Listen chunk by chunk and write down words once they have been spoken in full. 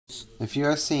If you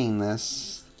are seeing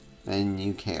this, then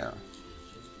you care.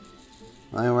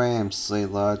 Anyway, I'm Slade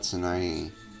Lutz, and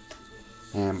I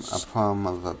am a problem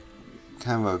of a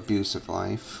kind of abusive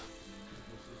life.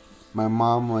 My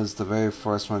mom was the very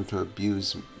first one to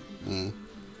abuse me.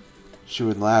 She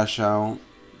would lash out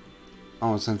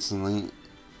almost instantly.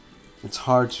 It's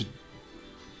hard to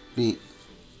be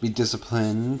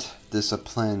disciplined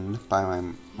by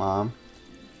my mom.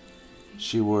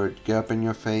 She would get up in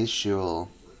your face.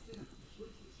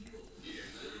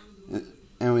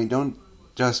 And we don't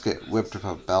just get whipped with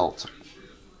a belt.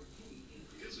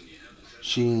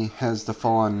 She has the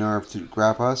full-on nerve to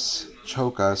grab us,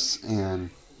 choke us, and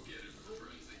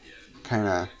kind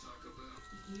of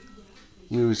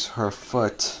use her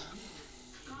foot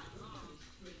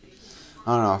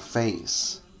on our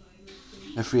face.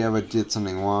 If we ever did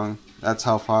something wrong, that's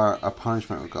how far a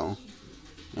punishment would go.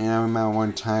 And I remember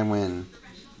one time when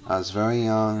I was very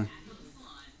young,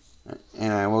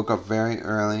 and I woke up very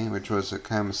early, which was a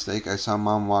kind of mistake. I saw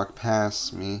Mom walk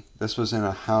past me. This was in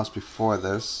a house before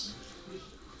this.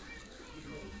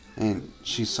 And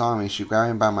she saw me. She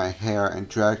grabbed me by my hair and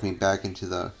dragged me back into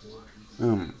the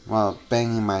room while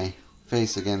banging my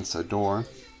face against a door.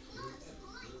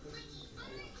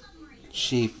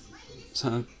 She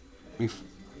can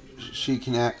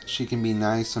be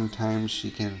nice sometimes. She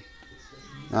can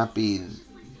not be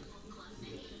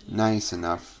nice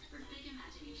enough.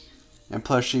 And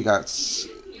plus she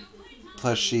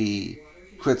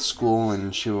quit school,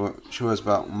 and she was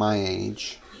about my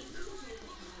age.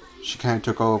 She kind of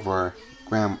took over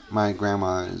my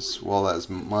grandma as well as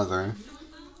mother.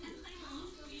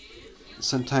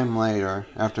 Sometime later,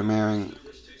 after marrying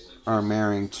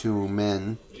two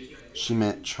men, she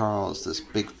met Charles, this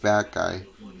big fat guy,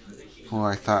 who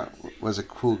I thought was a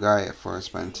cool guy at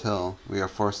first, but until we were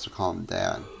forced to call him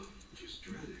Dad.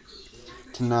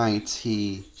 Tonight,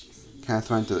 he kind of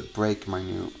threatened to break my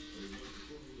new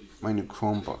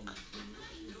Chromebook.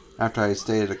 After I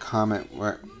stated a comment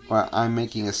where I'm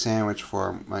making a sandwich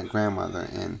for my grandmother,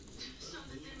 and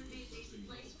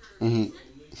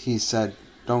he said,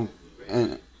 "Don't,"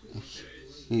 and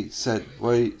he said,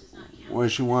 what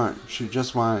does she want? She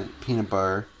just wanted peanut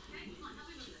butter.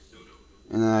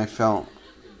 And then I felt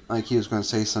like he was going to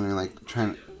say something like,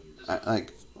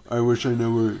 I wish I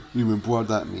never even brought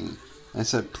that meat. I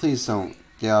said, please don't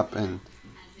get up and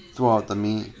throw out the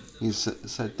meat. He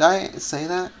said, did I say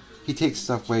that? He takes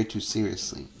stuff way too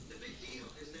seriously.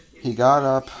 He got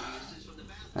up.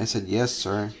 I said, yes,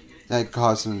 sir. That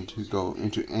caused him to go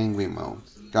into angry mode.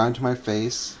 Got into my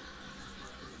face.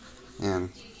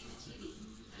 And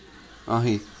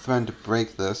he threatened to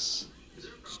break this.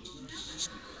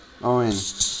 Oh, and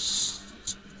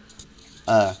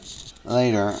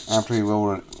later, after he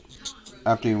read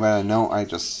a note I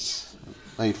just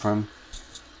laid for him,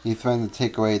 he threatened to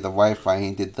take away the Wi-Fi, and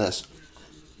he did this.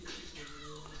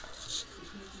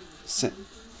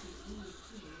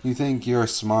 You think you're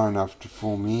smart enough to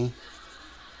fool me?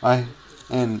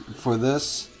 And for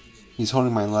this, he's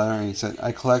holding my letter, and he said,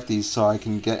 I collect these so I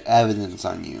can get evidence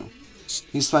on you.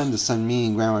 He's trying to send me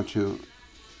and Grandma to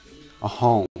a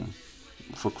home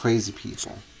for crazy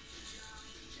people.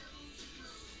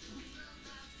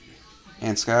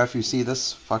 And Sky, if you see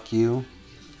this, fuck you.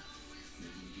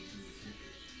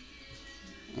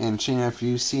 And Shana, if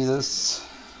you see this,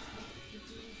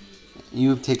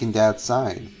 you've taken Dad's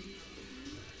side.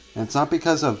 And it's not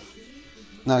because of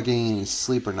not getting any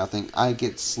sleep or nothing. I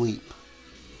get sleep.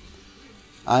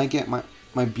 I get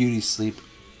my beauty sleep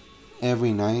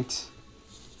every night.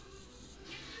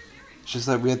 It's just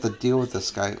that we have to deal with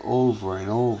this guy over and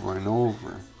over and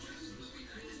over.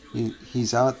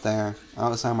 He's out there,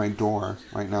 outside my door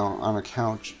right now, on a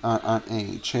couch, on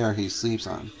a chair he sleeps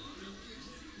on.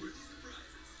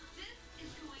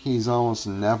 He's almost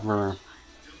never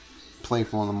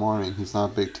playful in the morning. He's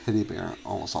not a big teddy bear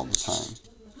almost all the time.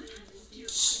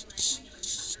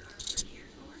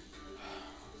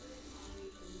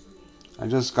 I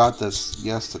just got this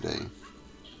yesterday.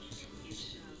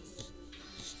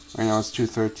 Right now it's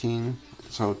 2:13,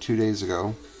 so 2 days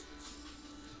ago.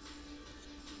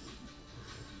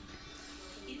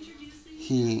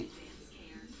 He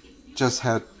just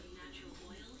had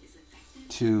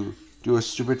to do a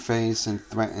stupid face and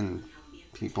threaten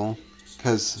people.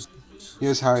 Because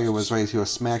here's how he was raised. He was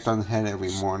smacked on the head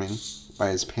every morning by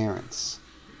his parents.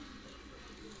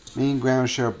 Me and Grandma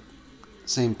share the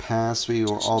same past. We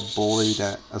were all bullied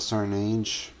at a certain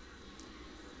age.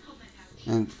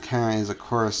 And kind of as a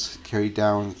curse carried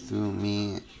down through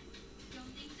me,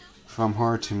 from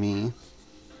her to me.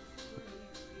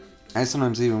 I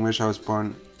sometimes even wish I was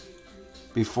born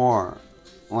before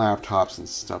laptops and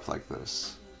stuff like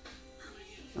this.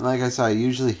 And like I said, I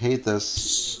usually hate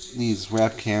these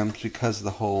rap cams because of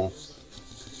the whole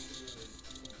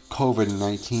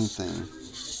COVID-19 thing.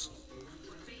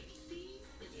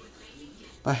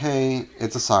 But hey,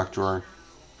 it's a sock drawer.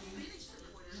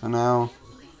 So now,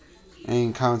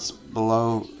 any comments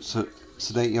below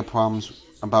sedate your problems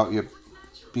about your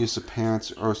abusive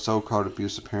parents or so-called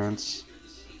abusive parents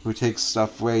who take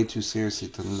stuff way too seriously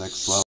to the next level.